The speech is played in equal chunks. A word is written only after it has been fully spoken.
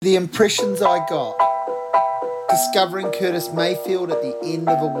The impressions I got, discovering Curtis Mayfield at the end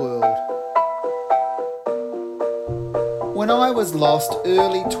of a world. When I was lost,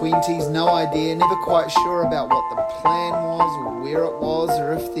 early 20s, no idea, never quite sure about what the plan was or where it was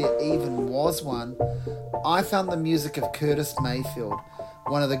or if there even was one, I found the music of Curtis Mayfield,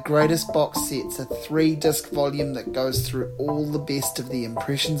 one of the greatest box sets, a 3-disc volume that goes through all the best of the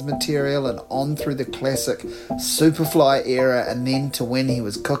Impressions material and on through the classic Superfly era and then to when he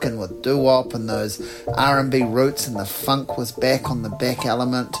was cooking with doo-wop and those R&B roots and the funk was back on the back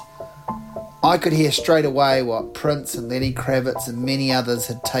element. I could hear straight away what Prince and Lenny Kravitz and many others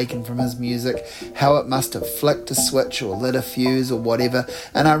had taken from his music, how it must have flicked a switch or lit a fuse or whatever,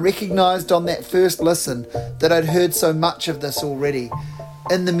 and I recognised on that first listen that I'd heard so much of this already.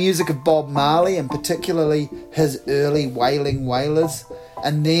 In the music of Bob Marley, and particularly his early wailing wailers,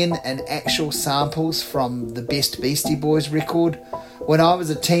 and then in actual samples from the Best Beastie Boys record. When I was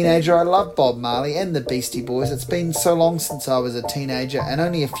a teenager, I loved Bob Marley and the Beastie Boys. It's been so long since I was a teenager, and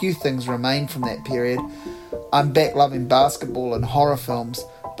only a few things remain from that period. I'm back loving basketball and horror films,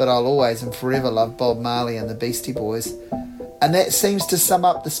 but I'll always and forever love Bob Marley and the Beastie Boys. And that seems to sum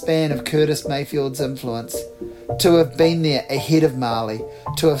up the span of Curtis Mayfield's influence. To have been there ahead of Marley,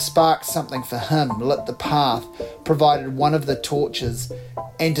 to have sparked something for him, lit the path, provided one of the torches,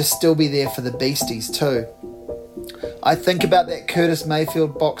 and to still be there for the Beasties too. I think about that Curtis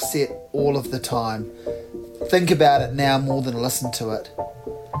Mayfield box set all of the time. Think about it now more than listen to it.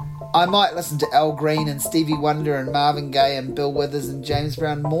 I might listen to Al Green and Stevie Wonder and Marvin Gaye and Bill Withers and James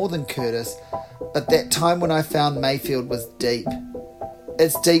Brown more than Curtis, but that time when I found Mayfield was deep.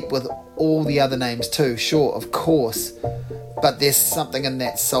 It's deep with all the other names too, sure, of course, but there's something in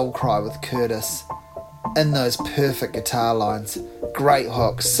that soul cry with Curtis. In those perfect guitar lines, great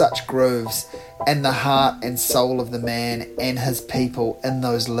hooks, such grooves, and the heart and soul of the man and his people in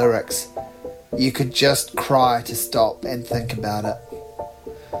those lyrics. You could just cry to stop and think about it.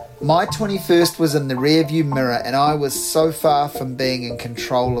 My 21st was in the rearview mirror and I was so far from being in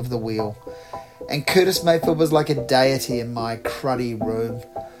control of the wheel. And Curtis Mayfield was like a deity in my cruddy room.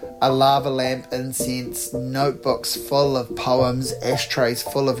 A lava lamp, incense, notebooks full of poems, ashtrays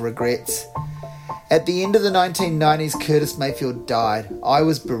full of regrets. At the end of the 1990s, Curtis Mayfield died. I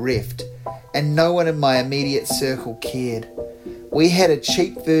was bereft, and no one in my immediate circle cared. We had a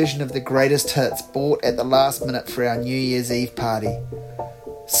cheap version of the greatest hits bought at the last minute for our New Year's Eve party.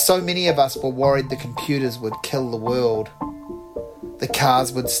 So many of us were worried the computers would kill the world. The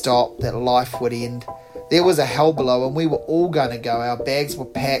cars would stop, that life would end. There was a hell below and we were all going to go. Our bags were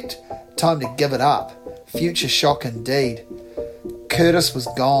packed. Time to give it up. Future shock indeed. Curtis was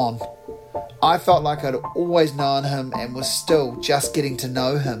gone. I felt like I'd always known him and was still just getting to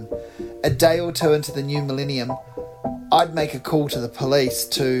know him. A day or two into the new millennium, I'd make a call to the police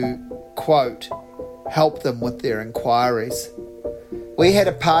to, quote, help them with their inquiries. We had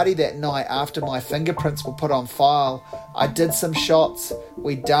a party that night after my fingerprints were put on file. I did some shots,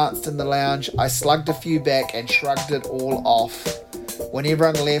 we danced in the lounge, I slugged a few back and shrugged it all off. When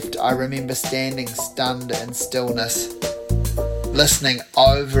everyone left, I remember standing stunned in stillness, listening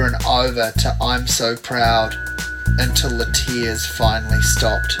over and over to I'm So Proud until the tears finally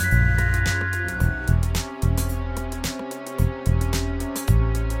stopped.